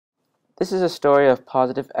This is a story of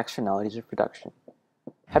positive externalities of production.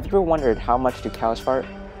 Have you ever wondered how much do cows fart?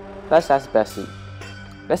 Let's ask Bessie.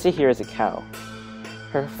 Bessie here is a cow.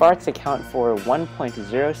 Her farts account for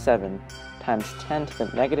 1.07 times 10 to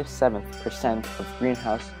the negative 7th% of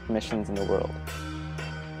greenhouse emissions in the world.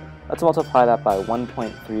 Let's multiply that by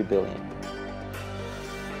 1.3 billion.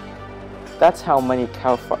 That's how many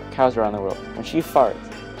cows are around the world. When she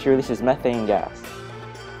farts, she releases methane gas.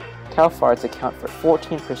 Cow farts account for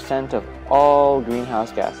 14% of all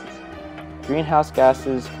greenhouse gases. Greenhouse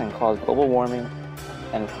gases can cause global warming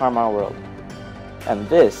and harm our world. And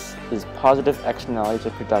this is positive externalities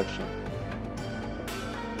of production.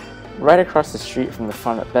 Right across the street from the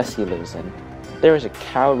farm that Bessie lives in, there is a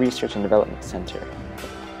cow research and development center.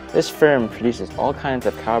 This firm produces all kinds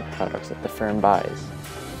of cow products that the firm buys.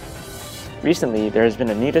 Recently, there has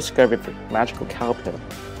been a new discovery for magical cow pill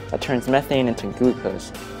that turns methane into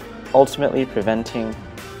glucose, ultimately preventing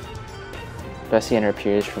Bessie and her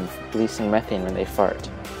peers from releasing methane when they fart.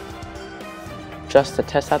 Just to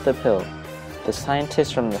test out the pill, the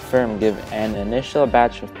scientists from the firm give an initial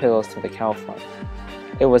batch of pills to the cow farm.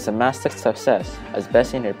 It was a massive success as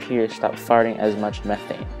Bessie and her peers stopped farting as much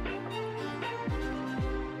methane.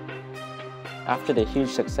 After the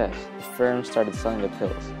huge success, the firm started selling the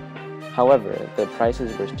pills. However, the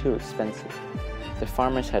prices were too expensive. The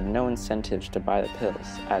farmers had no incentives to buy the pills,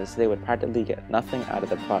 as they would practically get nothing out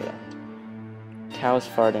of the product. Cows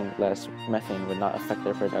farting less methane would not affect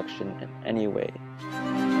their production in any way.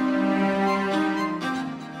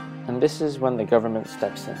 And this is when the government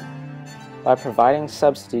steps in. By providing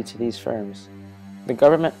subsidy to these firms, the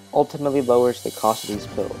government ultimately lowers the cost of these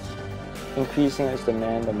pills, increasing its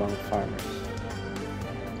demand among farmers.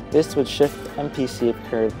 This would shift the MPC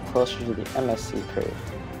curve closer to the MSC curve,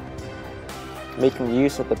 making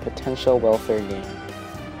use of the potential welfare gain.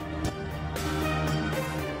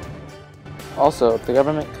 Also, the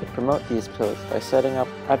government could promote these pills by setting up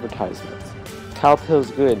advertisements. Cow pills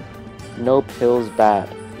good, no pills bad.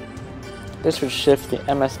 This would shift the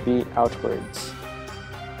MSB outwards.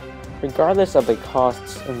 Regardless of the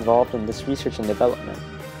costs involved in this research and development,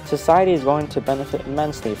 society is going to benefit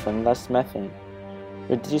immensely from less methane,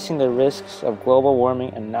 reducing the risks of global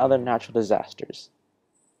warming and other natural disasters.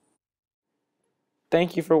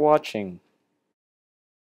 Thank you for watching.